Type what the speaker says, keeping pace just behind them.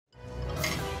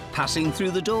Passing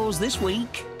through the doors this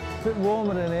week, A bit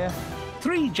warmer in here.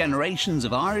 3 generations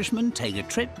of Irishmen take a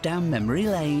trip down memory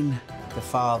lane. The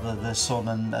father, the son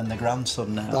and the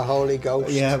grandson now. The Holy Ghost.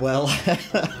 Yeah, well...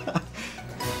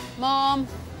 Mom,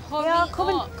 hurry up.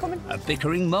 Coming. A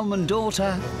bickering mum and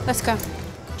daughter Let's go.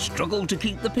 struggle to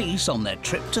keep the peace on their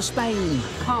trip to Spain.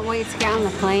 Can't wait to get on the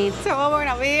plane. So I won't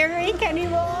have a earache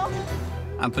anymore.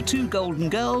 And for 2 golden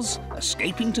girls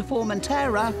escaping to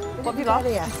Formentera, What have you got?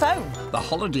 Here? Phone. the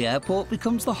holiday airport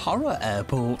becomes the horror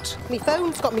airport. My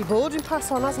phone's got me boarding pass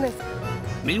on, hasn't it?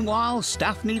 Meanwhile,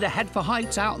 staff need a head for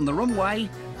heights out on the runway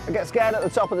I get scared at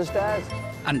the top of the stairs.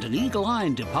 and an eagle eye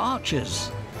in departures.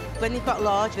 When you've got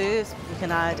large views, you can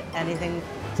hide anything.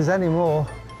 If there's any more,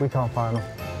 we can't find them.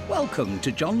 Welcome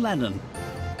to John Lennon.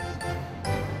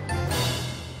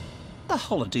 The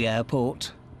holiday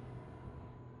airport.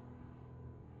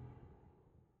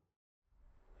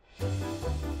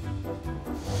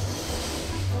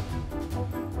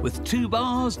 With 2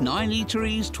 bars, 9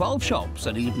 eateries, 12 shops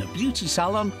and even a beauty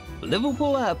salon,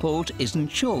 Liverpool Airport isn't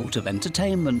short of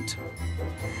entertainment.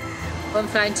 I'm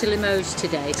flying to Limoges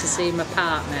today to see my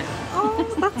partner.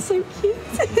 Oh, that's so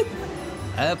cute.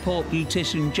 Airport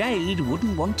beautician Jade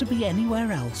wouldn't want to be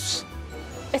anywhere else.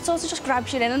 It sort of just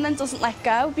grabs you in and then doesn't let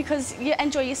go because you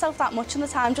enjoy yourself that much and the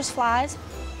time just flies.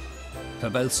 For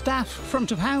both staff,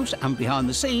 front of house and behind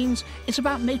the scenes, it's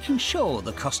about making sure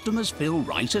the customers feel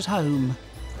right at home.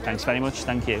 Thanks very much,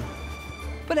 thank you.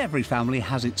 But every family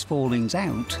has its fallings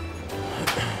out.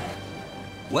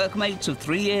 Workmates of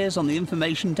 3 years on the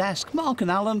information desk, Mark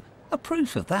and Alan, are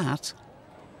proof of that.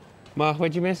 Mark,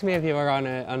 would you miss me if you were on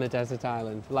a desert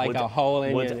island? Like a hole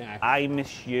in your neck? I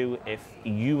miss you if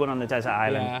you were on a desert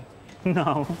island? Yeah.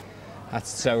 No. That's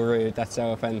so rude, that's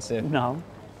so offensive. No.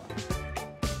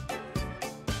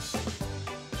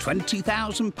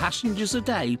 20,000 passengers a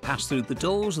day pass through the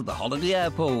doors of the holiday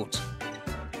airport.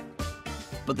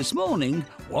 But this morning,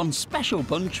 one special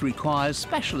bunch requires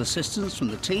special assistance from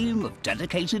the team of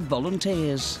dedicated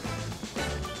volunteers.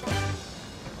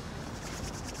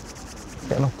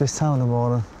 Getting up this time in the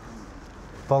morning,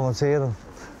 volunteering,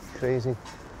 crazy.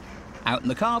 Out in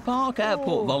the car park,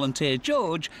 airport volunteer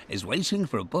George is waiting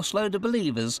for a busload of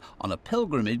believers on a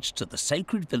pilgrimage to the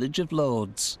sacred village of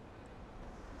Lourdes.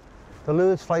 The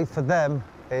Lourdes flight for them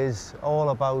is all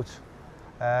about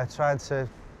trying to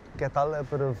get that little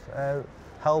bit of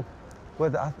help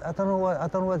with, I don't know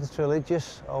whether it's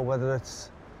religious or whether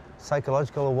it's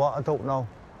psychological or what, I don't know.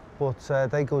 But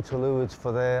they go to Lourdes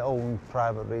for their own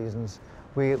private reasons.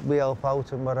 We help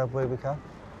out in whatever way we can.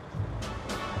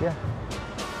 Yeah.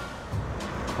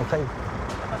 Okay.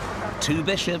 2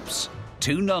 bishops,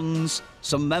 2 nuns,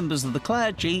 some members of the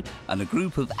clergy and a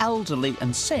group of elderly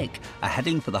and sick are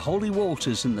heading for the holy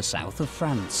waters in the south of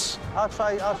France. I'll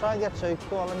try and get 2.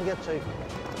 Go on, let me get 2.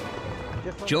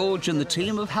 George and the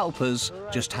team of helpers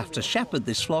just have to shepherd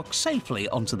this flock safely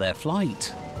onto their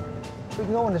flight. We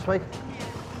can go on this way.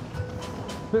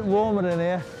 A bit warmer in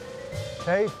here.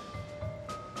 Hey,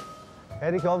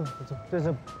 here you go. There's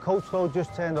a coach load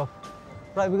just turned up.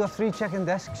 Right, we've got 3 check-in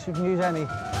desks. You can use any.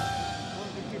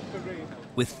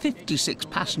 With 56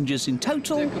 passengers in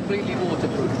total, they're completely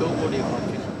waterproof, don't worry about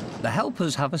it. The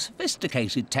helpers have a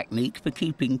sophisticated technique for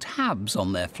keeping tabs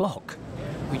on their flock.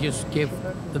 We just give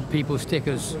the people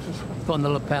stickers, put on the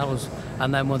lapels,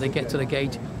 and then when they get to the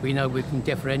gate, we know we can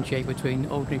differentiate between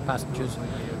ordinary passengers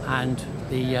and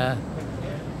the,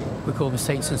 we call them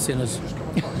saints and sinners.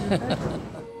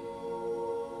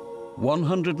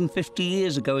 150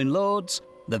 years ago in Lourdes,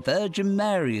 the Virgin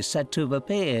Mary is said to have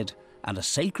appeared and a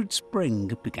sacred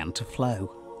spring began to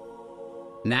flow.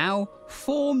 Now,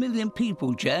 4 million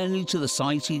people journey to the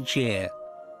site each year.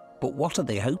 But what are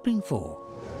they hoping for?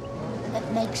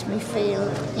 It makes me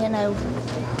feel, you know,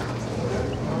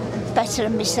 better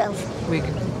in myself. We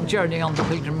journey on the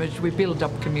pilgrimage, we build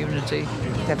up community.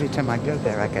 Every time I go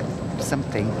there, I get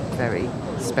something very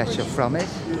special from it.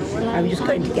 I'm just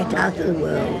going to get out of the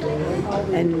world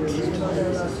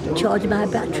and charge my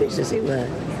batteries, as it were.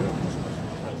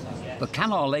 But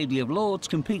can Our Lady of Lourdes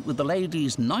compete with the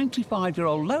ladies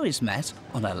 95-year-old Lois met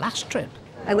on her last trip?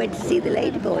 I went to see the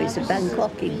Ladyboys of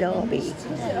Bangkok in Derby,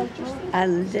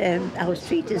 and I was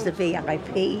treated as a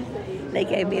VIP. They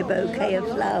gave me a bouquet of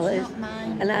flowers,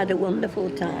 and I had a wonderful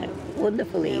time,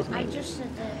 wonderful evening.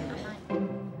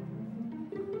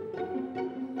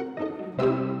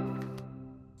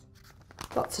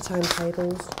 Lots of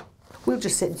timetables. We'll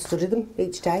just sit and study them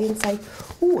each day and say,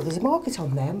 oh, there's a market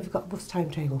on there and we've got a bus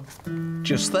timetable.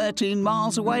 Just 13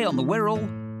 miles away on the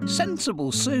Wirral,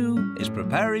 sensible Sue is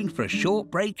preparing for a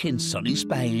short break in sunny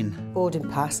Spain. Boarding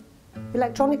pass.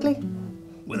 Electronically.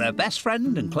 With her best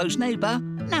friend and close neighbour,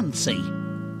 Nancy.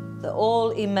 The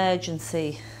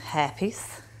all-emergency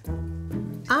hairpiece.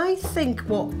 I think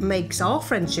what makes our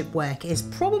friendship work is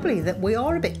probably that we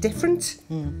are a bit different.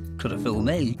 Could have fooled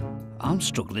me. I'm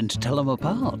struggling to tell them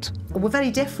apart. We're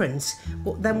very different,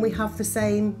 but then we have the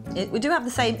same... We do have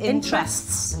the same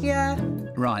interests. Yeah.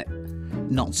 Right.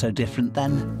 Not so different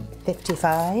then.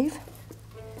 55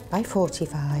 by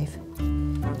 45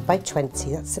 by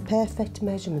 20. That's the perfect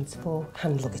measurements for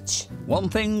hand luggage. One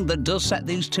thing that does set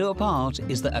these two apart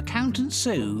is that Accountant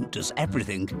Sue does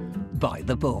everything by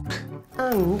the book.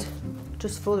 And,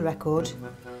 just for the record,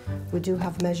 we do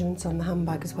have measurements on the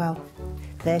handbag as well.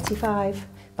 35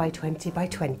 by 20 by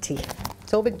 20.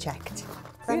 It's all been checked.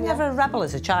 Were you never a rebel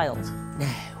as a child? No.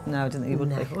 No, I didn't think you would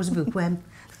be. It was a bookworm.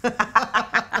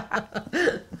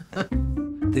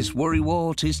 This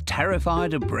worrywart is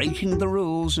terrified of breaking the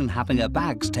rules and having her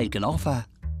bags taken off her.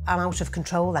 I'm out of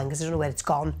control then because I don't know where it's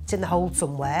gone. It's in the hold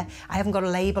somewhere. I haven't got a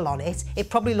label on it. It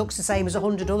probably looks the same as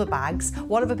 100 other bags.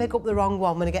 What if I pick up the wrong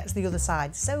one when it gets to the other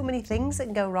side? So many things that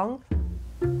can go wrong.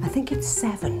 I think it's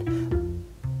 7.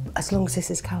 As long as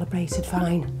this is calibrated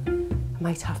fine. I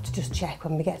might have to just check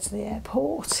when we get to the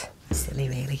airport. Silly,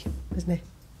 really, isn't it?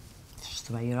 It's just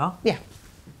the way you are. Yeah.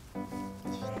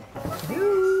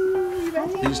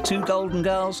 These two golden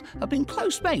girls have been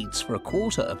close mates for a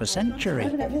quarter of a century.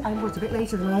 I was a bit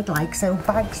later than I'd like, so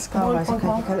bags. Come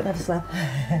on, okay, never slept.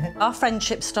 Our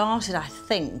friendship started, I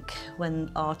think,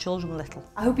 when our children were little.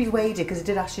 I hope you weighed it, because I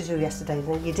did ask you to yesterday,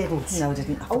 and you didn't. No, I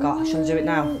didn't. I forgot. I shouldn't do it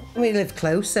now. We live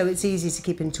close, so it's easy to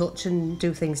keep in touch and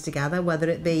do things together, whether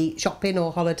it be shopping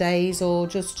or holidays or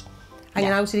just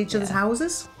hanging out at each other's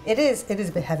houses. It is a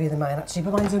bit heavier than mine, actually,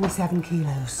 but mine's only 7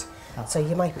 kilos. So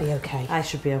you might be okay. I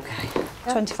should be okay.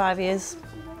 25 years,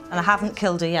 and I haven't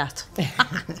killed her yet. Let's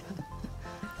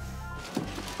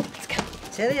go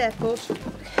to the airport.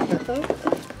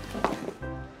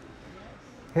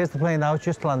 Here's the plane now, it's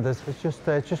just landed. It's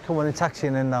just coming and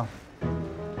taxiing in now.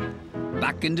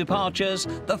 Back in departures,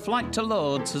 the flight to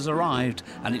Lords has arrived,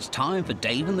 and it's time for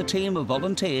Dave and the team of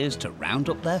volunteers to round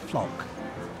up their flock.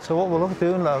 So what we're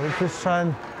doing now is just try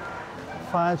and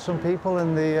find some people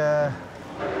in the...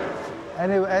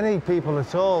 Any people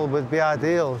at all would be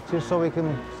ideal, just so we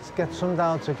can get some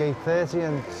down to gate 30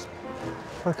 and...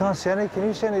 I can't see any. Can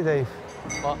you see any, Dave?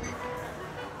 What?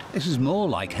 This is more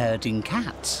like herding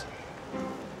cats.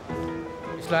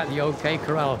 It's like the OK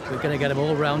Corral. We're going to get them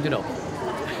all rounded up.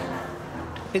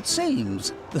 It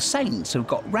seems the Saints have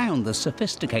got round the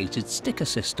sophisticated sticker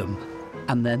system,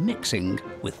 and they're mixing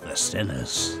with the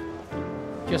sinners.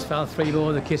 Just found 3 more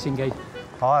of the kissing gate.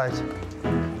 All right.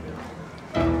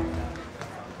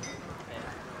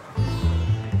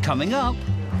 Coming up...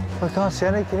 I can't see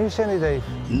any. Can you see any, Dave?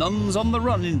 Nuns on the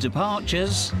run in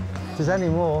departures. If there's any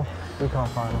more, we can't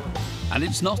find them. And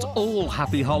it's not all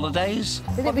happy holidays.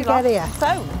 Did we get here?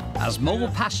 Phone. As more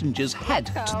passengers head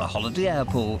to the holiday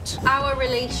airport. Our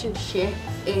relationship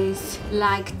is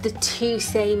like the 2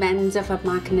 same ends of a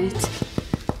magnet.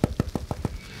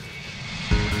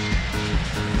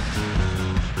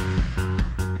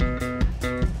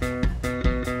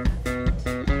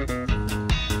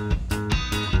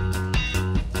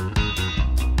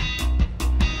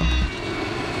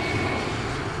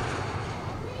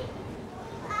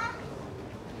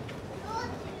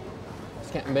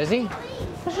 Getting busy.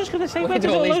 I was just going to say, where do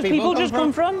did all those people just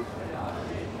come come from?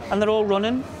 And they're all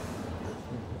running.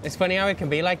 It's funny how it can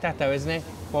be like that, though, isn't it?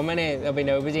 1 minute there'll be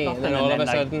nobody, and then all of a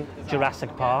sudden...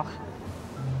 Jurassic Park.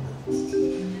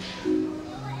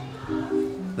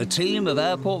 The team of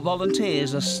airport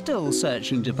volunteers are still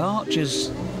searching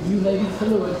departures. You ladies for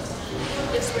Lewis?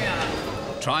 Yes, we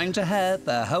are. Trying to herd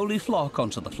their holy flock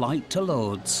onto the flight to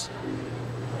Lords.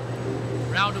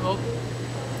 Round them up,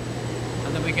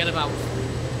 and then we get them out.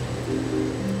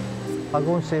 I'll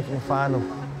go and see if we can find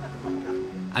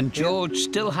them. And George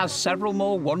still has several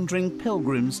more wandering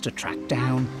pilgrims to track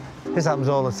down. This happens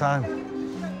all the time.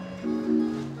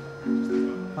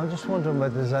 I'm just wondering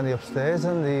whether there's any upstairs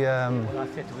in the... Well,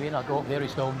 that's it, Wayne. I'll go up there,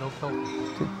 he's home, no problem.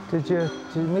 Did you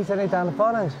meet any down the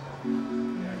far end?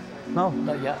 No?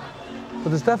 Not yet.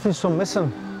 But there's definitely some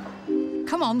missing.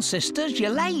 Come on, sisters, you're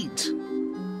late.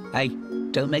 Hey,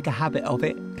 don't make a habit of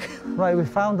it. Right, we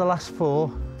found the last 4.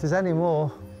 If there's any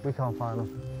more, we can't find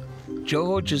them.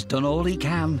 George has done all he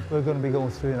can. We're going to be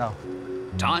going through now.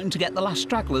 Time to get the last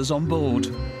stragglers on board.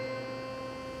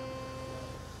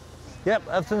 Yep,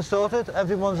 everything's sorted.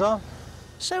 Everyone's on.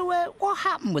 So, what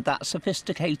happened with that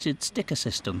sophisticated sticker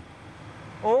system?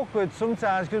 Awkward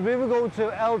sometimes, because we were going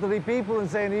to elderly people and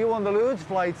saying, are you on the Lourdes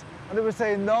flight? And they were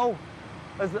saying no.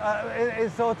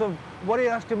 It's sort of, what are you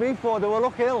asking me for? They were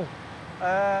look ill.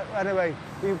 Anyway,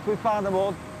 we found them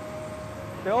all.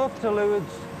 They're off to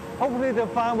Lourdes. Hopefully they'll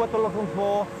find what they're looking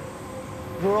for.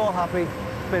 We're all happy.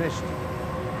 Finished.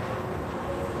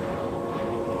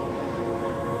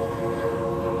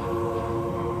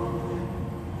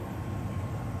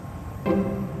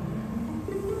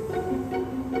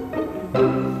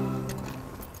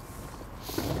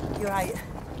 You're right.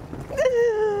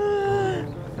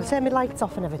 I'll turn my lights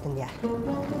off and everything, yeah.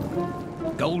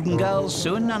 Golden Girls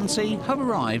Sue and Nancy have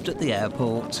arrived at the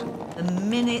airport. The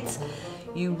minute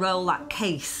you roll that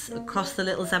case across the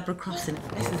little zebra crossing,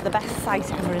 this is the best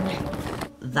sight ever, isn't it?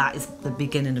 That is the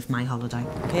beginning of my holiday.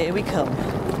 Here we come.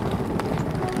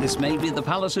 This may be the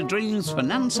palace of dreams for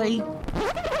Nancy.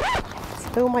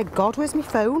 Oh my God, where's my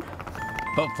phone?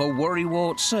 But for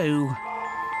Worrywart Sue,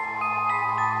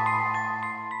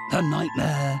 the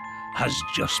nightmare has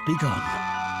just begun.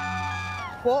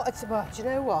 What? Do you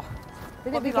know what?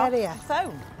 Didn't we get here?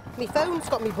 Phone? My phone's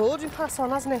got my boarding pass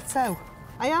on, hasn't it? So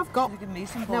I have got. Give me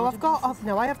some no, I've got.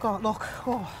 No, I have got. Look.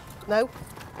 Oh, no.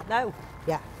 No.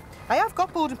 Yeah. I have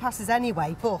got boarding passes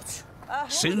anyway, but.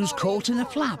 Sue's caught in a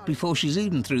flap before she's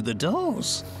even through the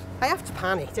doors. I have to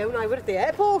panic, don't I? We're at the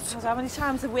airport. How many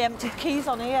times have we emptied keys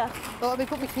on here? Thought we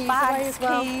put my keys Bags, away as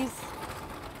well. Keys.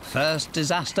 First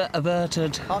disaster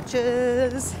averted.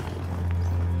 Hotchers.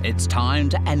 It's time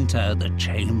to enter the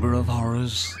Chamber of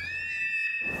Horrors.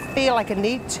 Feel like I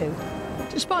need to.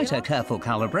 Despite her careful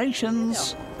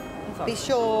calibrations, be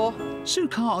sure. Sue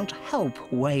can't help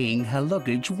weighing her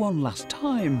luggage one last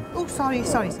time. Oh, sorry.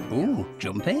 Ooh,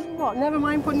 jumpy. What? Never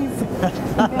mind putting your...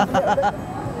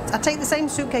 I take the same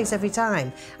suitcase every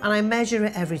time, and I measure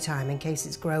it every time in case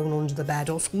it's grown under the bed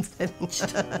or something.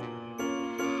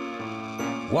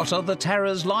 What other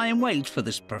terrors lie in wait for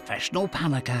this professional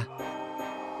panicker?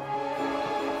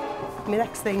 My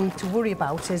next thing to worry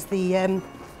about is the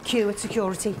queue at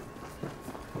security.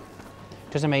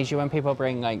 Does it amaze you when people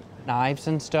bring, like, knives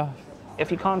and stuff?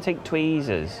 If you can't take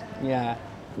tweezers, yeah,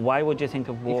 why would you think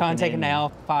of walking You can't take in? a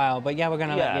nail file, but yeah, we're going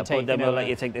to let you take, but then we'll let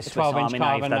you take this Swiss Army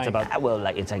knife that's about... We'll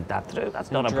let you take that through,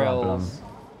 that's not a problem.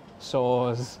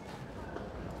 Saws.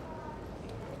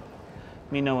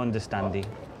 Me no understanding.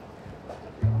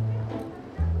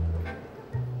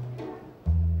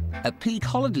 At peak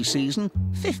holiday season,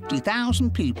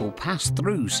 50,000 people pass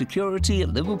through security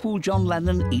at Liverpool John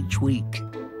Lennon each week.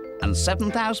 And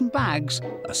 7,000 bags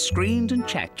are screened and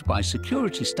checked by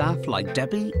security staff like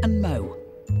Debbie and Mo.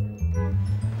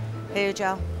 Hair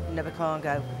gel, never can't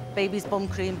go. Baby's bum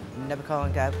cream, never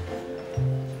can't go.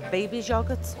 Baby's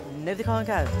yogurts, no they can't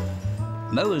go.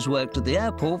 Mo has worked at the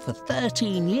airport for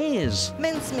 13 years.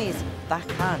 Mincemeat, that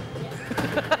can.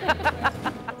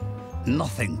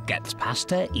 Nothing gets past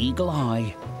her eagle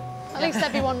eye. At least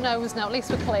everyone knows now, at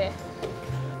least we're clear.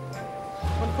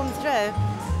 Want to come through?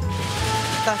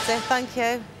 That's it, thank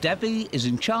you. Debbie is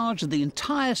in charge of the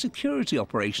entire security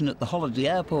operation at the holiday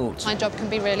airport. My job can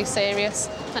be really serious,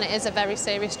 and it is a very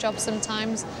serious job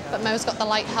sometimes, but Mo's got the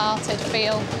light-hearted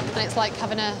feel, and it's like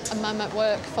having a mum at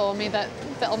work for me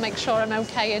that'll make sure I'm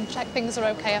OK and check things are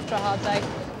OK after a hard day.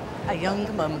 A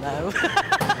young mum, though.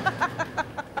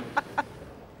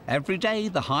 Every day,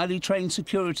 the highly trained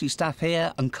security staff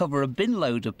here uncover a bin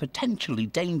load of potentially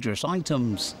dangerous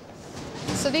items.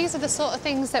 So these are the sort of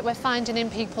things that we're finding in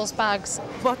people's bags.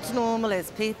 What's normal is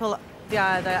people, they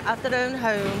either at their own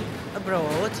home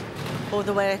abroad or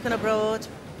they're working abroad.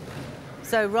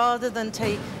 So rather than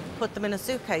put them in a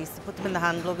suitcase, put them in the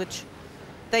hand luggage,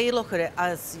 they look at it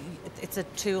as it's a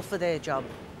tool for their job.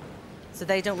 So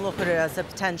they don't look at it as a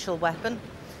potential weapon,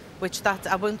 which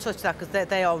I won't touch that because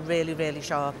they are really, really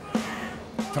sharp.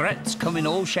 Threats come in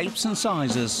all shapes and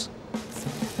sizes.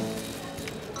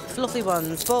 Fluffy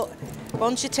ones, but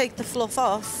once you take the fluff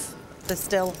off, there's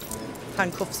still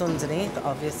handcuffs underneath,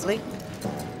 obviously.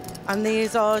 And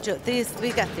these are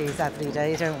we get these every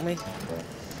day, don't we?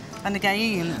 And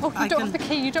again, oh, you don't have the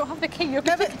key. You don't have the key.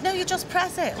 No, you just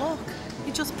press it. Look,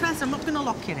 you just press. I'm not going to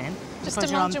lock you in. Just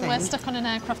imagine we're stuck on an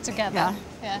aircraft together.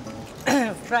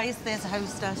 Yeah. Right, there's a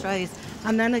hostess, right,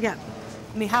 and then I get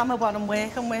my hammer, what I'm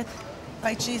working with.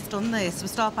 Right, she's done this. We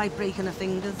start by breaking her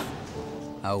fingers.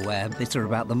 Oh, we're bitter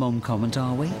about the mum comment,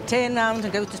 are we? Turn round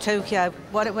and go to Tokyo,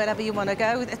 wherever you want to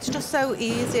go. It's just so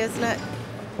easy, isn't it?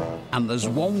 And there's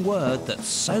one word that's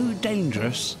so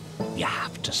dangerous, you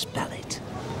have to spell it.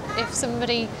 If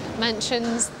somebody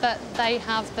mentions that they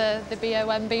have the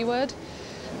BOMB word,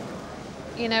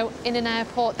 you know, in an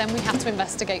airport, then we have to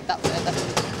investigate that further.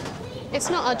 It's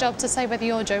not our job to say whether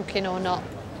you're joking or not.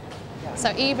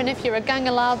 So even if you're a gang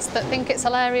of lads that think it's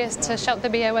hilarious to shout the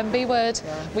BOMB word,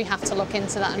 we have to look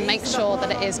into that and make sure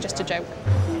that it is just a joke.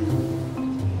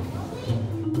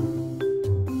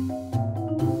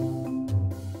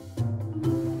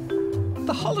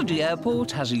 The holiday airport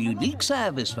has a unique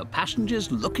service for passengers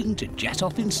looking to jet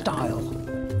off in style.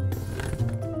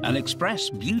 An express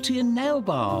beauty and nail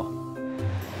bar.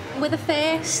 We're the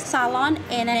first salon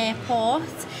in an airport,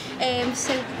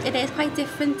 so it is quite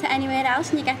different to anywhere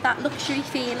else, and you get that luxury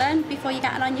feeling before you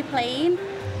get on your plane.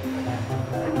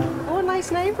 Oh, a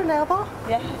nice name for a nail bar.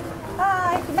 Yeah.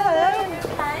 Hi.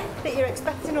 Hello. Hi. That you're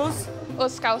expecting us.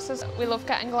 Us Scousers, we love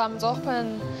getting glammed up,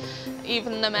 and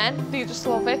even the men, they just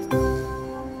love it.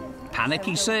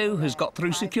 Panicky Sue has got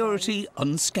through security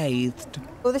unscathed.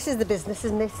 Well, this is the business,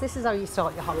 isn't it? This is how you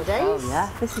start your holidays. Oh,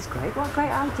 yeah. This is great. What a great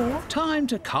idea. Time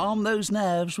to calm those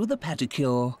nerves with a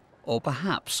pedicure, or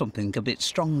perhaps something a bit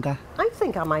stronger. I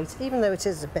think I might, even though it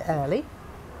is a bit early.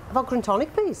 Vodka and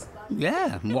tonic, please.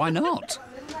 Yeah, why not?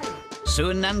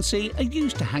 Sue and Nancy are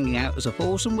used to hanging out as a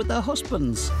foursome with their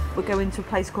husbands. We're going to a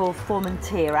place called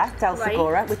Formentera del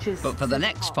Segura, which is... But for the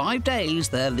next 5 days,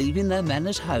 they're leaving their men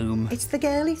at home. It's the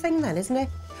girly thing then, isn't it?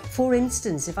 For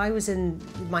instance, if I was in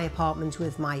my apartment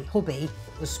with my hubby,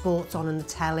 there's sports on the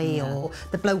telly, or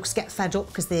the blokes get fed up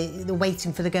because they're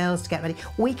waiting for the girls to get ready,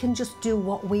 we can just do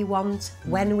what we want,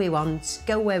 when we want,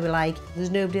 go where we like.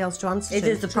 There's nobody else to answer to. It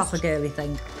is the proper girly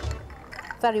thing.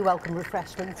 Very welcome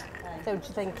refreshment, don't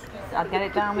you think? I'd get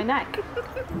it down my neck.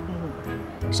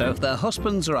 So if their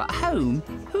husbands are at home,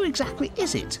 who exactly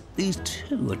is it these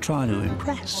two are trying to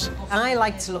impress? I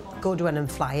like to look good when I'm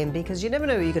flying because you never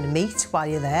know who you're going to meet while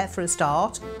you're there for a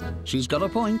start. She's got a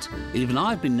point. Even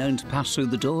I've been known to pass through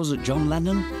the doors at John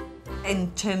Lennon.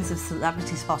 In terms of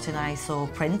celebrity spotting, I saw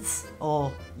Prince,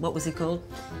 or what was he called?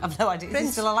 I've no idea. Is he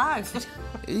still alive?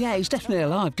 Yeah, he's definitely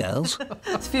alive, girls.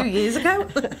 It's a few years ago.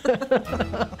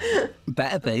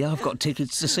 Better be. I've got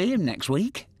tickets to see him next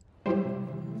week. You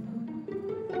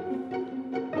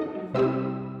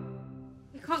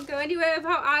can't go anywhere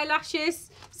without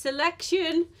eyelashes.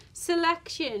 Selection,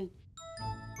 selection.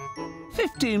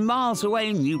 15 miles away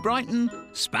in New Brighton,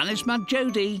 Spanish Mad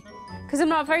Jodie. Because I'm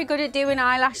not very good at doing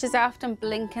eyelashes, I often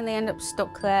blink and they end up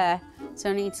stuck there,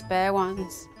 so I need spare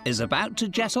ones. Is about to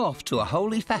jet off to a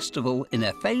holy festival in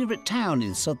her favourite town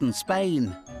in southern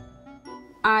Spain.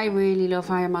 I really love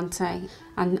Ayamonte,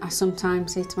 and I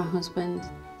sometimes say to my husband,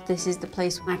 this is the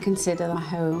place I consider my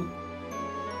home.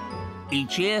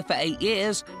 Each year for 8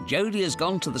 years, Jodie has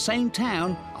gone to the same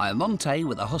town, Ayamonte,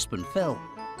 with her husband Phil.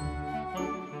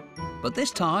 But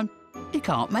this time, he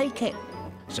can't make it.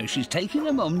 So she's taking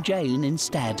her mum, Jane,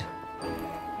 instead.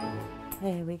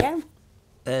 There we go.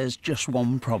 There's just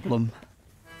one problem.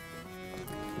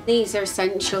 These are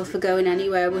essential for going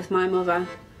anywhere with my mother.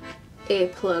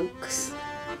 Earplugs.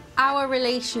 Our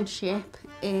relationship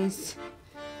is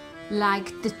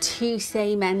like the two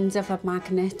same ends of a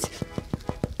magnet.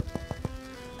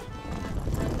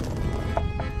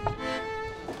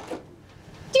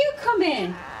 Do come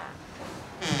in.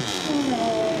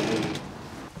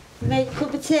 Make a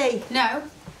cup of tea? No,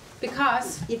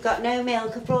 because you've got no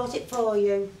milk. I brought it for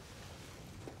you.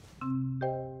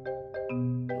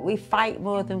 We fight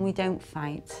more than we don't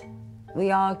fight.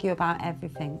 We argue about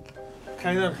everything.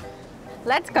 Okay then.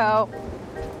 Let's go.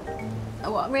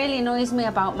 What really annoys me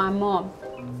about my mum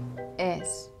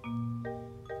is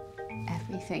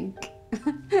everything.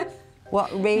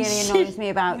 What really annoys me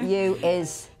about you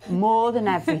is more than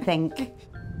everything.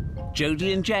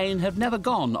 Jodie and Jane have never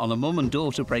gone on a mum and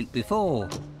daughter break before.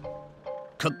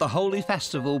 Could the Holy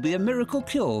Festival be a miracle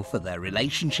cure for their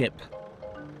relationship?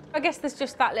 I guess there's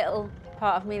just that little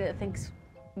part of me that thinks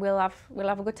we'll have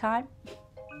a good time.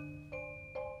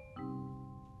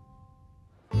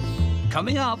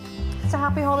 Coming up. So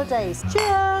happy holidays.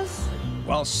 Cheers!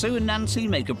 While Sue and Nancy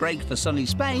make a break for sunny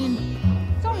Spain,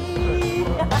 Sorry!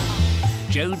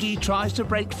 Jodie tries to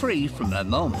break free from her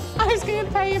mum. I was going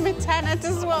to pay him a tenner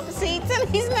to swap seats and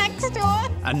he's next door.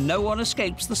 And no one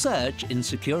escapes the search in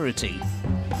security.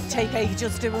 Take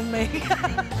ages doing me.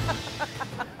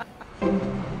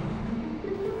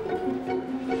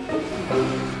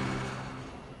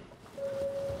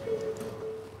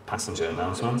 Passenger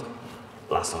announcement.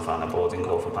 Last and final boarding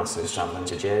call for passengers travelling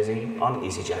to Jersey on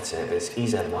EasyJet service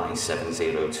EZY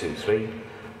 7023.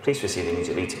 Please proceed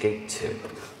immediately to gate 2.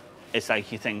 It's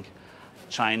like you think,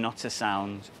 trying not to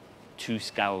sound too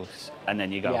Scouse, and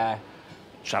then you go,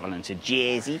 travelling to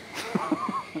Jersey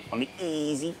on the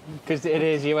easy. Because it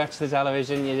is, you watch the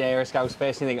television, you hear a Scouse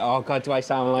face, and you think, oh God, do I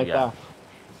sound like that?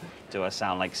 Do I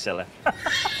sound like Scylla?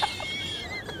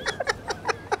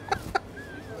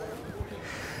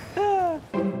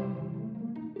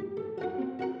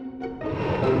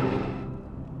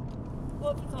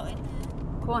 What have you got in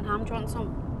here? Corn ham, do you want some?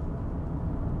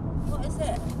 What is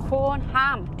it? Corn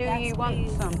ham, do you want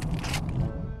some?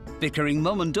 Bickering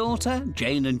mum and daughter,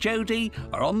 Jane and Jodie,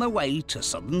 are on their way to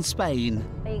southern Spain.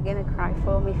 Are you going to cry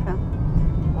for me, Phil?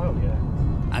 Oh,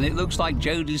 yeah. And it looks like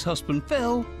Jodie's husband,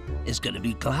 Phil, is going to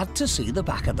be glad to see the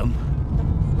back of them.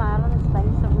 Smile on his face.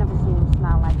 I've never seen him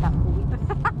smile like that for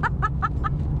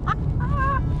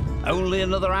weeks. Only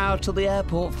another hour to the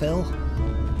airport, Phil.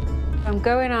 I'm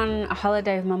going on a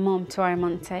holiday with my mum to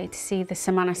Ayamonte to see the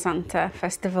Semana Santa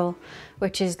festival,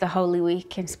 which is the Holy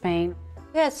Week in Spain.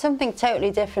 Yeah, it's something totally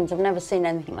different. I've never seen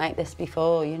anything like this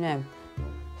before, you know.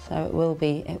 So it will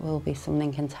be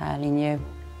something entirely new.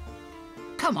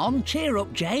 Come on, cheer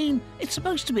up, Jane. It's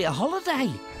supposed to be a holiday.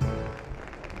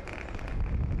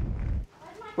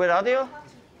 Where are you?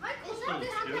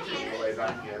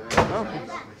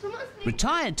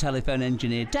 Retired telephone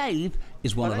engineer Dave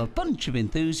is one of a bunch of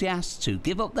enthusiasts who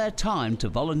give up their time to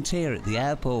volunteer at the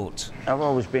airport. I've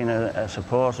always been a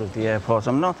supporter of the airport.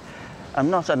 I'm not an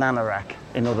anorak,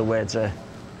 in other words, a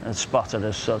spotter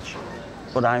as such,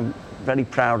 but I'm very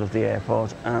proud of the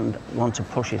airport and want to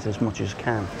push it as much as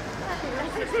can.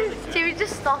 Should we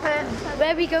just stop it?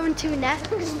 Where are we going to next?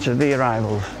 To the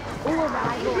arrivals.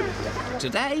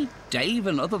 Today, Dave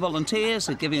and other volunteers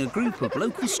are giving a group of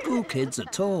local school kids a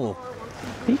tour.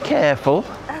 Be careful.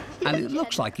 And it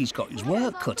looks like he's got his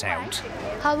work cut out.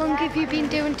 How long have you been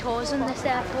doing tours in this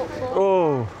airport for?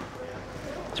 Oh,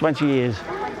 20 years.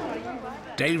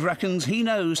 Dave reckons he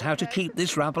knows how to keep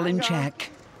this rabble in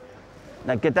check.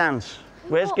 Now, Gdansk.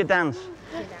 Where's Gdansk?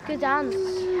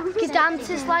 Gdansk. Gdansk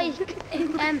is like,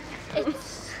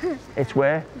 it's... It's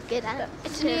where?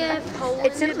 It's near Poland.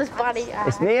 It's in Lithuania.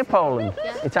 It's near Poland.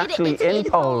 It's actually in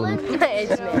Poland.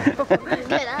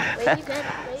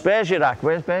 Bergerac.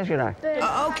 Where's Bergerac?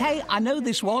 OK, I know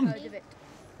this one.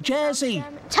 Jersey.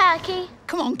 Turkey.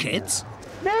 Come on, kids.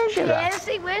 Bergerac.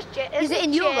 Jersey, where's Jersey? Is it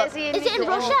in Europe? Is it in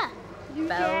Russia?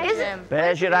 Belgium.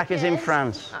 Bergerac is in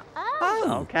France.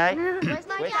 Oh. OK.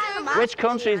 Which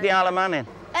country is the Isle of Man in?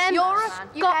 Europe.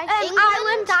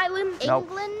 Ireland. No.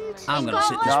 England. I'm going to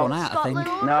sit this one out, I think.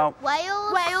 No.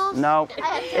 Wales. No.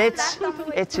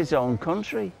 It's his own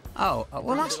country. Oh,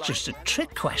 well, that's just a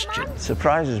trick question. It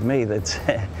surprises me that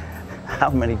how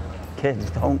many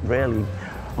kids don't really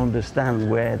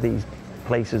understand where these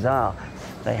places are.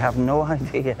 They have no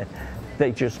idea.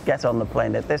 They just get on the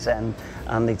plane at this end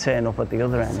and they turn up at the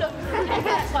other end.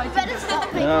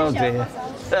 Oh dear.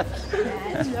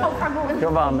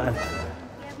 Come on then.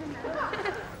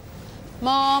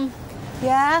 Mom.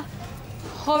 Yeah?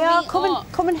 Hurry Yeah,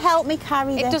 up. come and help me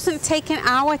carry this. It doesn't take an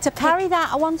hour to carry that.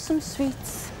 I want some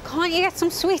sweets. Can't you get some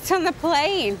sweets on the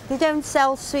plane? They don't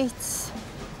sell sweets.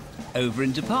 Over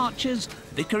in departures,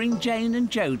 Bickering Jane and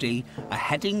Jodie are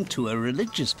heading to a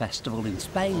religious festival in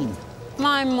Spain.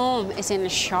 My mum is in a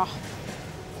shop.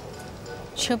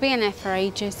 She'll be in there for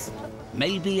ages.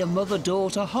 Maybe a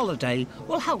mother-daughter holiday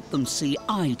will help them see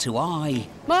eye to eye.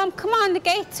 Mum, come on, the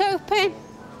gate's open.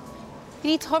 You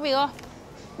need to hurry up.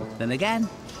 Then again...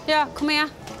 Yeah, come here.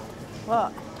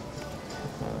 What?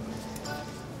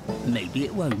 Maybe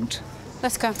it won't.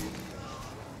 Let's go.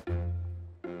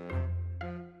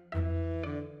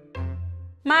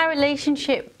 My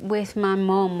relationship with my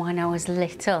mum when I was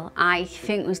little, I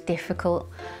think was difficult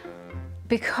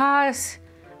because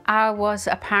I was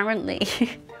apparently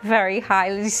very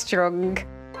highly strung.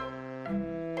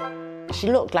 She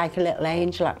looked like a little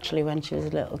angel actually when she was a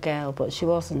little girl, but she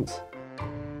wasn't.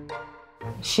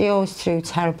 She always threw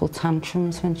terrible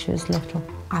tantrums when she was little,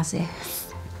 as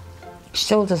if. She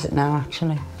still does it now,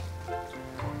 actually.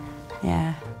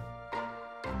 Yeah.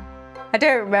 I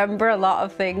don't remember a lot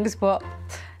of things, but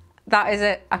that is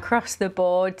across the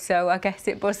board, so I guess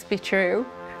it must be true.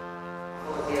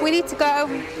 We need to go.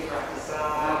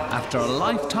 After a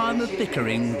lifetime of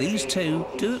bickering, these two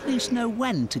do at least know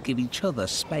when to give each other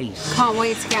space. Can't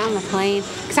wait to get on the plane,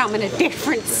 because I'm in a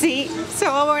different seat,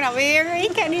 so I won't have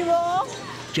earache anymore.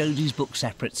 Jodie's booked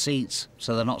separate seats,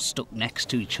 so they're not stuck next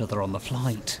to each other on the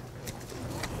flight.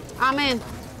 I'm in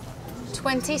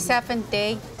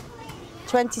 27D.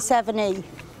 27E.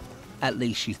 At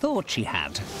least she thought she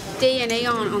had. D and E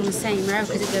aren't on the same row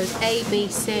because it goes A, B,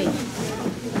 C.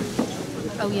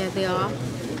 Oh yeah, they are.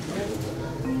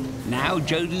 Now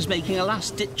Jodie's making a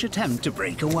last-ditch attempt to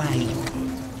break away.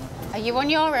 Are you on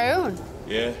your own?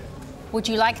 Yeah. Would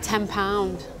you like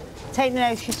 £10? Take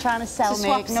note, she's trying to sell to me,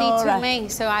 swap ignore seats her. with me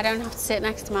so I don't have to sit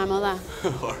next to my mother.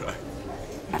 All right.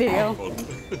 Deal.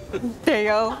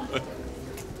 Deal.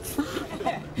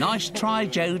 Nice try,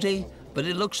 Jodie, but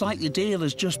it looks like your deal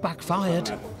has just backfired.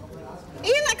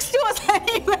 You're next to us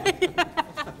anyway.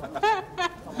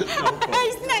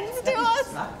 He's next to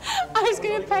us. I was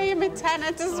going to pay him a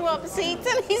tenner to swap seats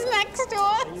and he's next to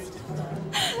us.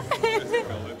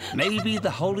 Maybe the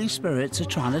Holy Spirits are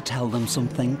trying to tell them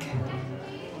something.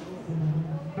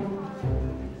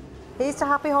 Here's to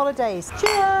happy holidays.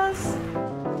 Cheers!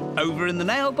 Over in the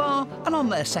nail bar and on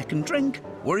their second drink,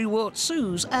 worrywart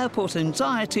Sue's airport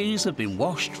anxieties have been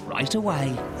washed right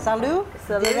away. Salut,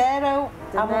 dinero,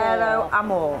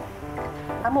 amor.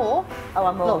 Amor? Oh,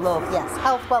 amor, love. Yes,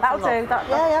 health, wealth, That'll and do. love.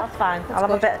 That's fine. I'll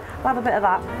have a bit of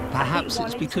that. Perhaps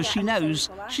it's because she knows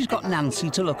she's got Nancy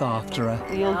to look after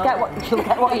her. You'll get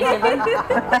what you're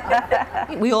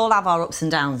given. We all have our ups and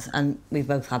downs, and we've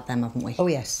both had them, haven't we? Oh,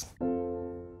 yes.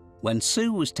 When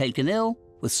Sue was taken ill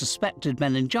with suspected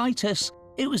meningitis,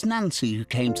 it was Nancy who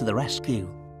came to the rescue.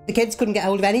 The kids couldn't get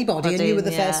hold of anybody, and you were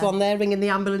the first one there ringing the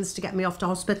ambulance to get me off to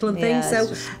hospital and things.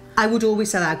 So I would always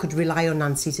say I could rely on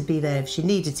Nancy to be there if she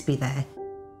needed to be there.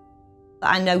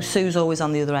 I know Sue's always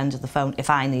on the other end of the phone if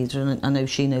I need her, and I know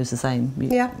she knows the same.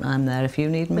 Yeah. I'm there if you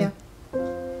need me. Yeah.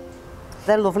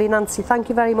 They're lovely, Nancy. Thank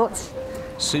you very much.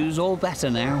 Sue's all better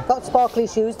now. Got sparkly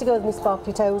shoes to go with my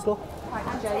sparkly toes, look.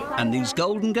 And these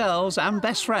golden girls and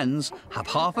best friends have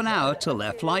half an hour till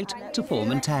their flight to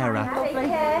Formentera.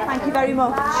 Thank you very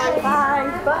much.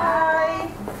 Bye. Bye.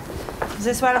 Is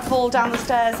this where I fall down the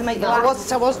stairs and make you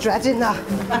laugh? I was dreading that.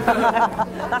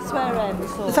 That's where we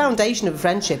saw. The foundation of a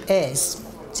friendship is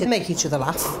to make each other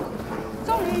laugh.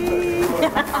 Sorry.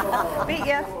 Beat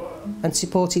you. And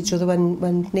support each other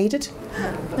when needed.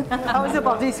 That was a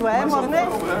body swear, wasn't it?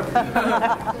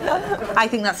 I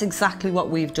think that's exactly what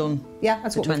we've done. Yeah,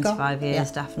 that's what we've got. 25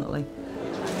 years, definitely.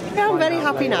 Yeah, I'm very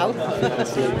happy now.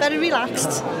 Very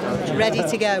relaxed, ready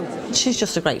to go. She's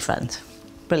just a great friend.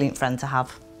 Brilliant friend to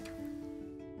have.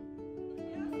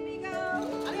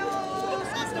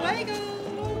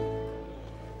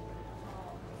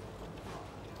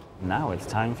 Now it's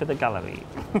time for the gallery.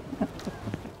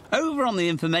 Over on the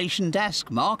information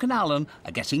desk, Mark and Alan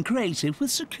are getting creative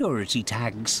with security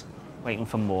tags. Waiting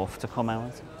for Morph to come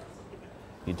out.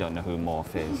 You don't know who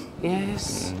Morph is?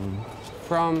 Yes.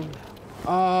 From,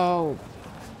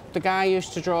 the guy who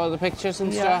used to draw the pictures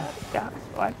and stuff. Yeah,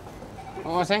 right.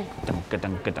 What was he?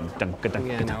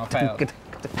 Yeah, no, I failed.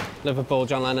 Liverpool,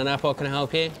 John Lennon Airport, can I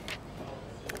help you?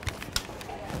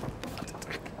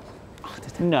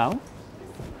 No.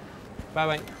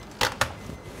 Bye-bye.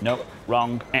 No,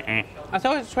 wrong. I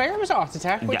swear it was Heart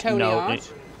Attack with Tony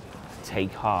Hart.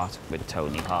 Take Heart with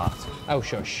Tony Hart. Oh,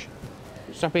 shush.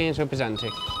 Stop being so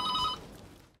pedantic.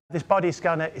 This body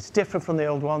scanner, it's different from the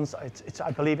old ones.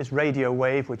 I believe it's radio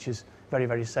wave, which is very,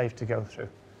 very safe to go through.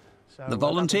 So, the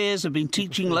volunteers have been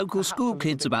teaching local school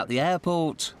kids about the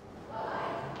airport.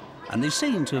 And they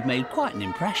seem to have made quite an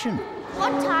impression.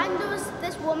 One time there was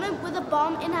this woman with a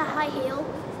bomb in her high heel.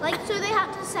 So they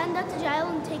had to send her to jail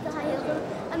and take her high heels off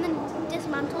and then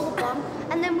dismantle the bomb.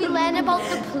 And then we learn about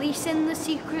the police in the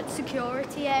secret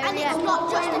security area. And it's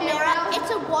not just a mirror, it's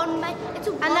a one-way glass.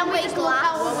 And then we just look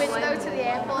out a window to the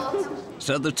airport.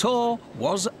 So the tour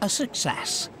was a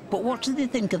success. But what do they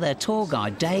think of their tour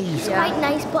guide, Dave? He's quite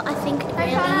nice, but I think really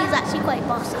he's actually quite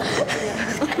bossy.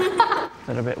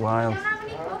 They're a bit wild.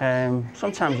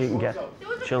 Sometimes you can get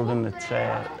children that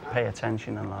pay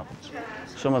attention and that.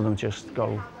 Some of them just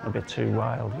go a bit too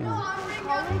wild, you know.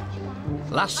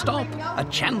 Last stop, a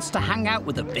chance to hang out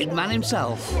with the big man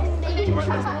himself.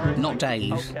 Not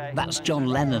Dave, that's John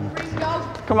Lennon.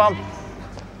 Come on.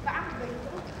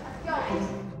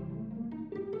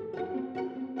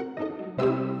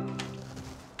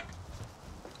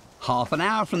 Half an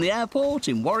hour from the airport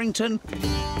in Warrington,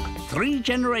 3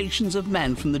 generations of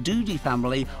men from the Doody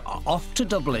family are off to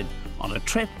Dublin on a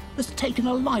trip that's taken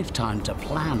a lifetime to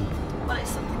plan. Well,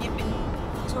 it's something you've been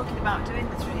talking about doing,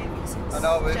 the 3 of you, since I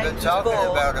know, we've been talking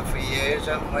about it for years,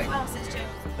 haven't we? Well, since James.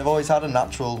 They've always had a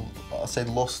natural, I say,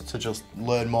 lust to just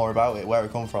learn more about it, where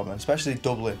it come from, and especially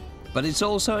Dublin. But it's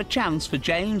also a chance for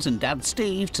James and Dad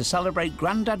Steve to celebrate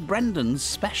Grandad Brendan's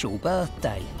special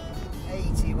birthday.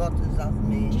 80, what does that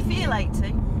mean? Do you feel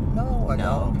 80? No, I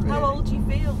don't. Really. How old do you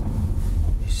feel?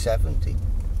 70.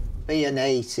 Being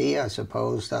 80, I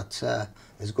suppose that's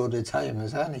as good a time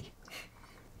as any.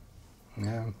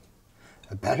 Yeah.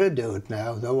 I better do it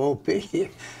now, there won't be.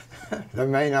 There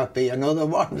may not be another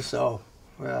one, so,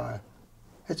 well,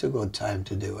 it's a good time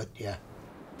to do it, yeah.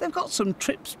 They've got some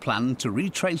trips planned to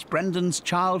retrace Brendan's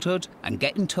childhood and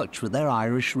get in touch with their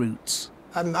Irish roots.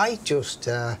 I might just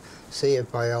see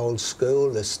if my old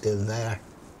school is still there.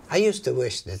 I used to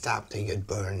wish that thing had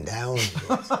burned down.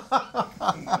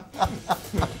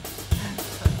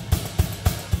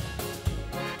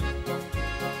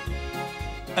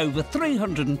 Over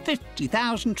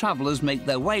 350,000 travellers make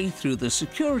their way through the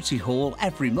security hall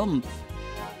every month.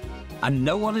 And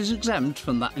no one is exempt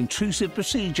from that intrusive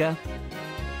procedure.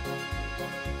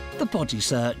 the body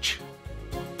search.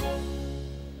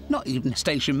 Not even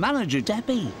station manager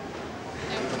Debbie.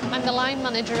 I'm the line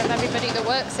manager of everybody that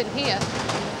works in here,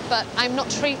 but I'm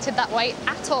not treated that way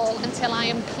at all until I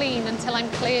am clean, until I'm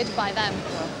cleared by them.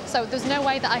 So there's no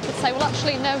way that I could say, well,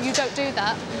 actually, no, you don't do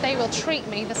that. They will treat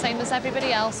me the same as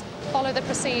everybody else, follow the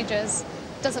procedures.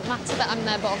 Doesn't matter that I'm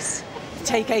their boss.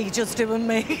 Take ages doing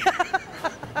me.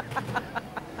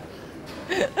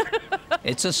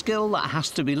 It's a skill that has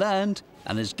to be learned,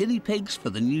 and as guinea pigs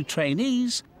for the new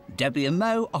trainees, Debbie and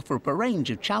Mo offer up a range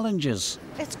of challenges.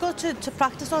 It's good to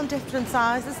practice on different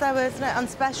sizes though, isn't it? And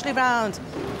especially around,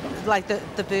 like,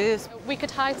 the boobs. We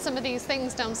could hide some of these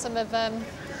things down some of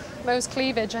Mo's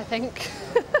cleavage, I think.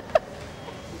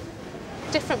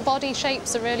 Different body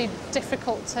shapes are really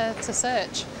difficult to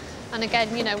search. And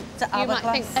again, you know, you might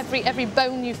think every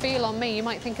bone you feel on me, you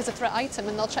might think is a threat item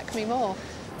and they'll check me more.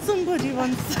 Somebody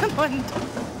once went,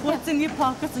 what's in your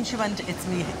pockets? And she went, it's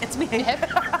me hip.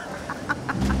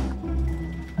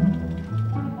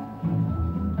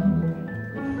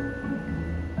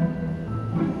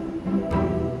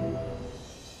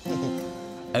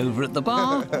 Over at the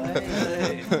bar,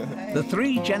 the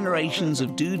 3 generations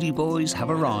of Doody boys have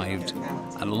arrived,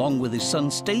 and along with his son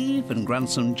Steve and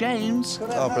grandson James...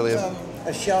 Oh, brilliant.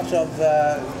 A shot of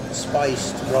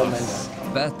spiced rum.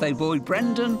 Birthday boy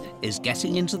Brendan is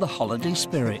getting into the holiday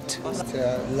spirit.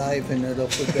 Liven it up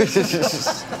a bit. Do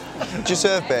you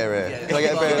serve beer here? Can I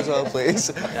get a beer as well, please?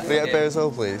 Can I get a beer as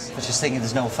well, please? I was just thinking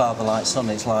there's no father like son,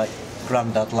 it's like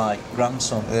grandad like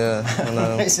grandson. Yeah, I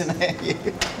know. Isn't it?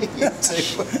 You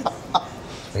two.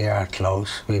 We are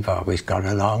close. We've always got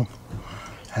along.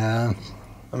 I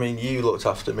mean, you looked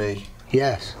after me.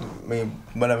 Yes. I mean,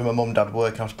 whenever my mum and dad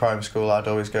work after primary school, I'd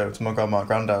always go to my grandma and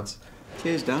granddad's.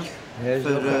 Cheers, Dad. Here's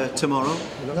for tomorrow.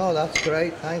 No, that's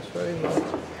great. Thanks very much.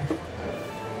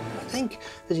 I think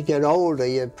as you get older,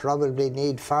 you probably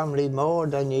need family more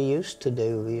than you used to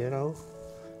do, you know.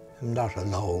 I'm not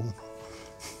alone.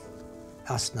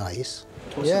 That's nice.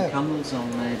 Put some candles on,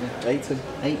 maybe. 80,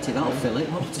 that'll fill it,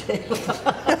 won't it?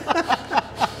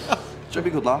 Should be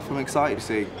a good laugh. I'm excited to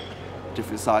see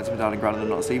different sides of my dad and granddad I've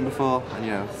not seen before, and,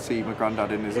 you know, see my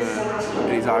granddad in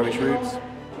his Irish roots.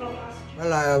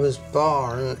 Well, I was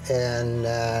born in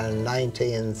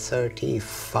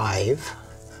 1935.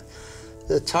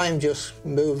 The time just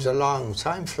moves along.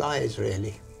 Time flies,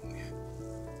 really.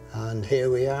 And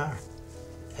here we are,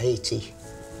 80.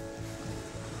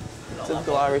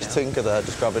 Typical Irish tinker there,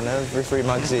 just grabbing every free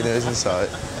magazine there is in sight.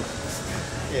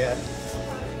 Yeah.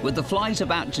 With the flight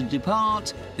about to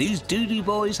depart, these Doody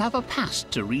boys have a past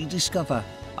to rediscover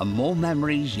and more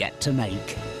memories yet to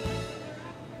make.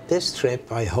 This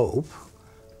trip, I hope,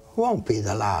 won't be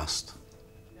the last.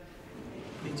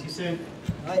 Meet you soon.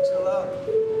 Thanks a lot.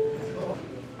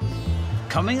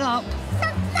 Coming up,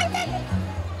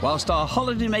 whilst our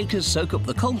holidaymakers soak up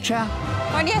the culture...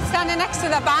 When you're standing next to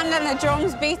the band and the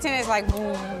drums beating, it's like...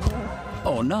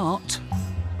 Or not.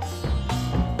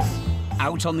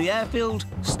 Out on the airfield,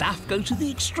 staff go to the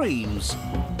extremes.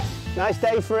 Nice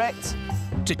day for it.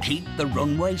 To keep the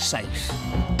runway safe.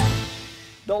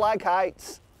 Don't like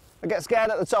heights. I get scared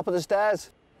at the top of the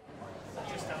stairs.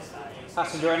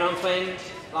 Passenger announcement.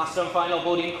 Last and final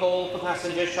boarding call for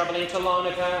passengers travelling to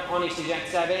Larnaca on EasyJet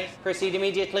 7. Proceed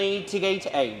immediately to gate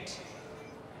 8.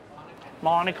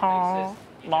 Monica.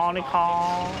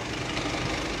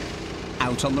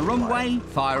 Out on the runway,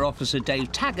 Fire Officer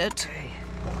Dave Taggart.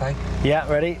 Okay. Yeah,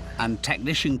 ready. And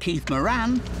Technician Keith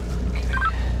Moran.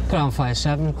 Ground Fire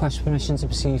 7, request permission to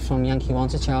proceed from Yankee 1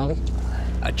 to Charlie.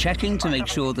 Are checking to make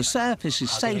sure the surface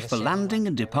is safe for landing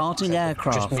and departing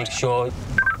aircraft. Just make sure.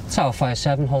 Tower Fire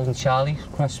 7, holding Charlie.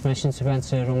 Request permission to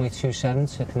enter runway 27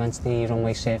 to commence the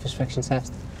runway surface friction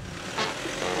test.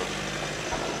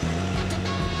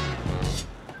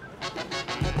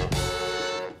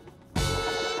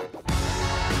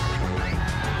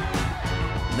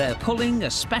 They're pulling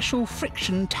a special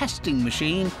friction testing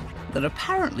machine that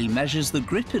apparently measures the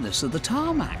grippiness of the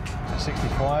tarmac.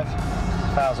 65,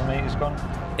 1,000 metres gone.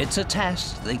 It's a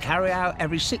test they carry out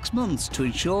every 6 months to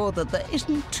ensure that there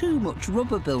isn't too much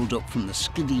rubber build-up from the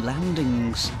skiddy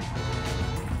landings.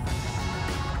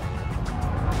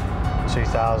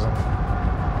 2,000.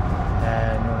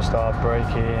 And you want to start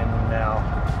braking now.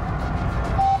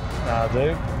 Now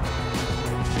do.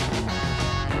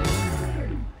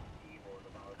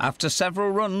 After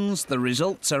several runs, the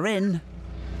results are in.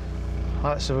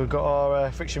 Right, so we've got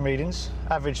our friction readings.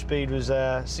 Average speed was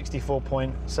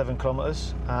 64.7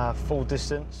 kilometres, full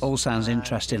distance. All sounds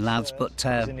interesting, lads, but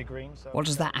what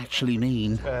does that actually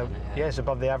mean? Yeah, it's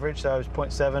above the average, so it was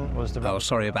 0.7 was the... Oh,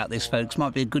 sorry about this, folks.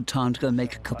 Might be a good time to go and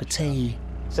make a cup of tea.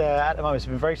 At the moment, it's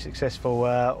been very successful.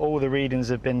 All the readings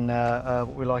have been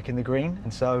what we like in the green,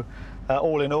 and so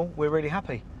all in all, we're really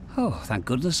happy. Oh, thank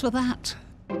goodness for that.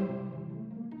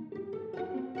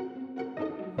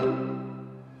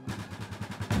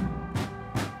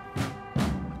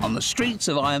 On the streets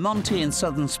of Ayamonte in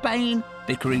southern Spain,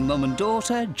 bickering mum and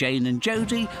daughter, Jane and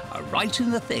Jodie, are right in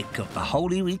the thick of the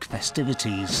Holy Week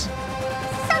festivities.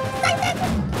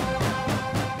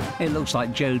 It looks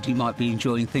like Jodie might be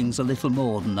enjoying things a little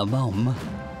more than the mum.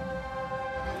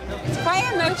 It's quite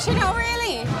emotional,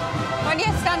 really. When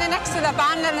you're standing next to the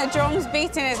band and the drums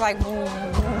beating, it's like...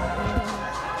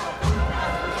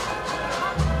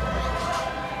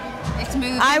 It's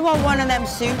moving. I want one of them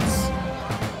suits.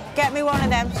 Get me one of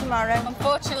them tomorrow.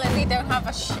 Unfortunately, we don't have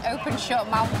a open shut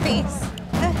mouthpiece.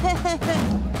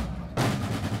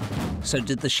 So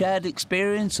did the shared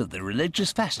experience of the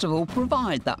religious festival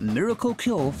provide that miracle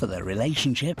cure for their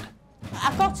relationship?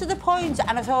 I got to the point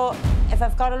and I thought, if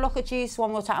I've got to look at Jesus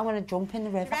one more time, I'm going to jump in the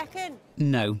river. Reckon?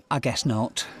 No, I guess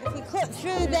not. If we cut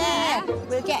through there,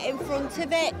 we'll get in front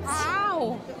of it.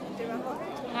 Ow!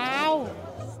 Ow!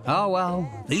 Oh well,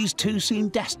 these two seem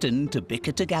destined to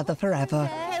bicker together forever.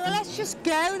 Okay, well, let's just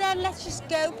go then. Let's just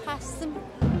go past them.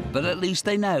 But at least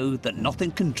they know that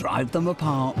nothing can drive them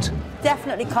apart.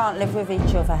 Definitely can't live with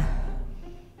each other.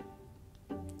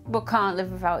 But can't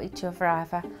live without each other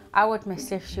either. I would miss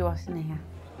her if she wasn't here.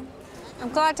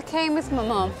 I'm glad I came with my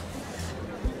mum.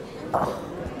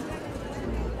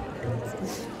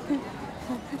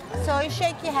 So you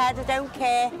shake your head, I don't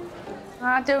care.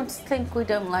 I don't think we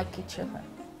don't like each other.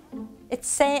 It's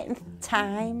certain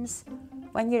times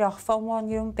when you're off on one,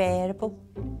 you're unbearable.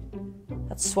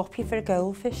 I'd swap you for a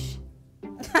goldfish.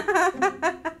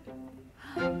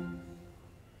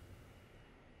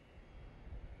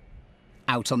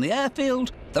 Out on the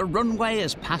airfield, the runway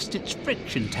has passed its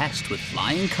friction test with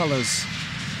flying colours.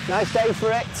 Nice day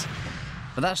for it.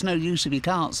 But that's no use if you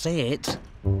can't see it.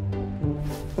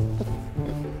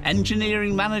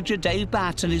 Engineering manager Dave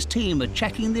Batt and his team are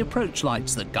checking the approach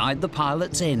lights that guide the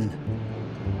pilots in.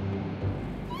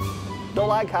 Don't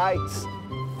like heights.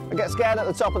 I get scared at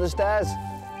the top of the stairs.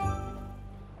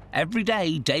 Every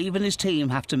day, Dave and his team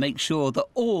have to make sure that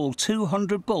all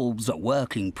 200 bulbs are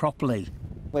working properly.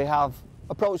 We have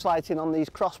approach lighting on these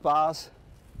crossbars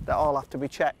that all have to be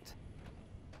checked.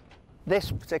 This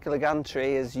particular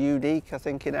gantry is unique, I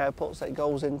think, in airports that it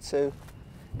goes into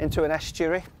an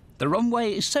estuary. The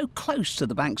runway is so close to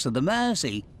the banks of the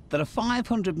Mersey that a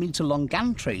 500-metre-long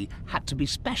gantry had to be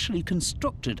specially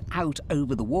constructed out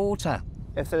over the water.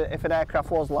 If an aircraft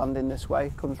was landing this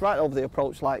way, comes right over the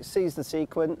approach light, sees the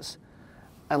sequence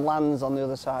and lands on the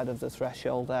other side of the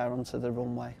threshold there onto the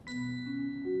runway.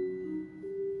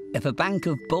 If a bank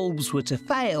of bulbs were to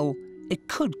fail, it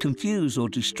could confuse or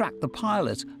distract the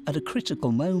pilot at a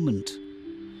critical moment.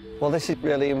 Well, this is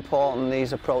really important,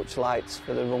 these approach lights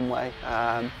for the runway.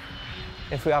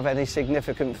 If we have any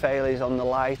significant failures on the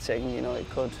lighting, you know, it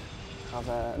could have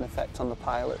an effect on the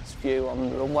pilot's view on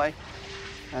the runway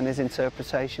and his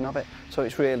interpretation of it. So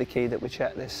it's really key that we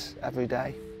check this every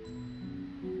day.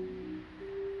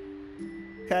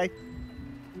 Okay,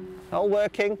 all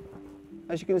working,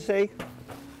 as you can see.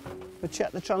 We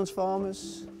check the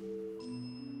transformers.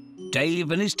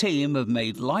 Dave and his team have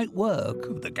made light work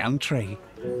of the gantry.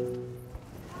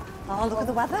 Oh, look at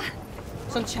the weather.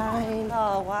 Sunshine.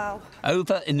 Oh, wow.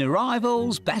 Over in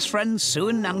Arrivals, best friends Sue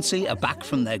and Nancy are back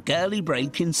from their girly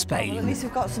break in Spain. Well, at least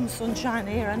we've got some sunshine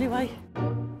here anyway.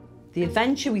 The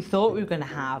adventure we thought we were going to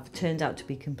have turned out to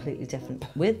be completely different,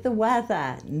 with the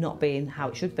weather not being how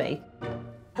it should be.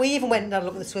 We even went and had a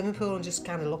look at the swimming pool and just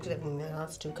kind of looked at it and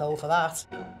that's too cold for that.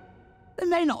 They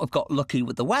may not have got lucky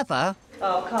with the weather.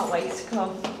 Oh, can't wait to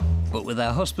come. But with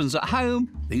their husbands at home,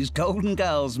 these golden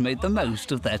girls made the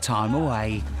most of their time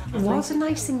away. It was a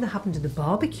nice thing that happened at the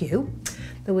barbecue.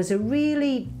 There was a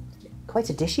really, quite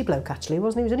a dishy bloke actually,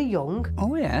 wasn't he? He was only young.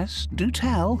 Oh yes, do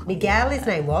tell. Miguel, his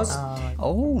name was.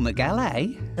 Oh, Miguel,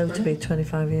 eh? Oh, to be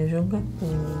 25 years younger.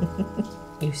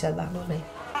 You said that, not me.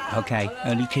 OK,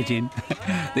 only kidding.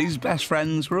 These best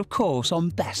friends were, of course, on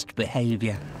best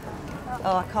behaviour.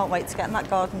 Oh, I can't wait to get in that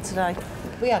garden today.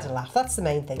 We had a laugh, that's the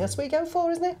main thing. That's what you go for,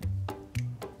 isn't it?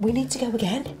 We need to go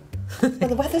again. When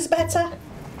the weather's better.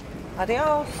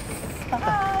 Adios.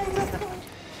 Bye.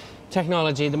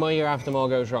 Technology, the more you have, the more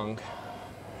goes wrong.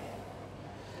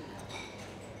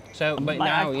 So, but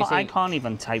now you see... I can't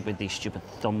even type with these stupid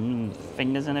thumb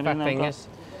fingers and everything. Fat fingers.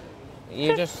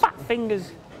 You just... Fat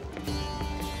fingers.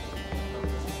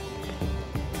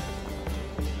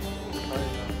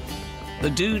 The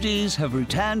Doodies have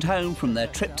returned home from their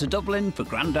trip to Dublin for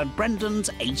Grandad Brendan's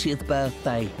 80th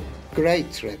birthday.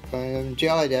 Great trip. I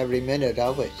enjoyed every minute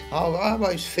of it. I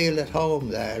always feel at home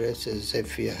there. It's as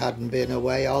if you hadn't been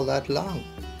away all that long.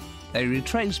 They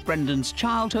retraced Brendan's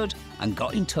childhood and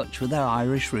got in touch with their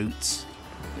Irish roots.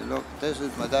 Look, this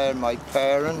is my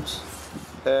parents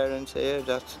here.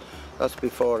 That's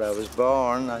before I was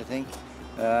born, I think.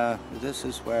 This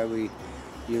is where we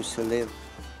used to live.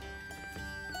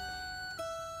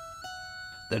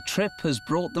 The trip has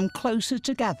brought them closer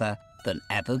together than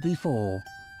ever before.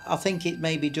 I think it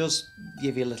maybe does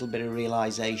give you a little bit of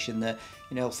realisation that,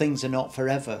 you know, things are not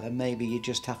forever, and maybe you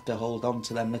just have to hold on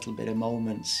to them little bit of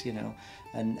moments, you know,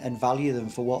 and value them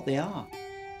for what they are.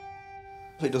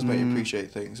 It does make you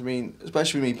appreciate things. I mean,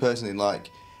 especially me personally,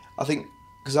 like, I think,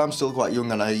 because I'm still quite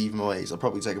young and naive in my ways, I've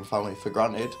probably taken family for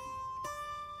granted.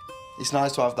 It's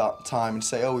nice to have that time and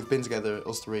say, oh, we've been together,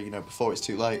 us three, you know, before it's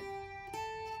too late.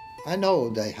 I know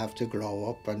they have to grow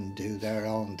up and do their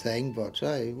own thing, but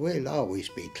we'll always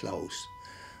be close.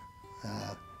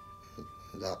 I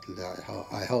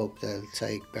hope they'll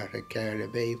take better care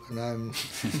of me when I'm...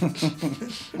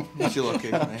 If you're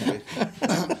lucky, maybe.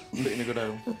 Put in a good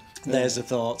home. There's a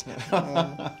thought.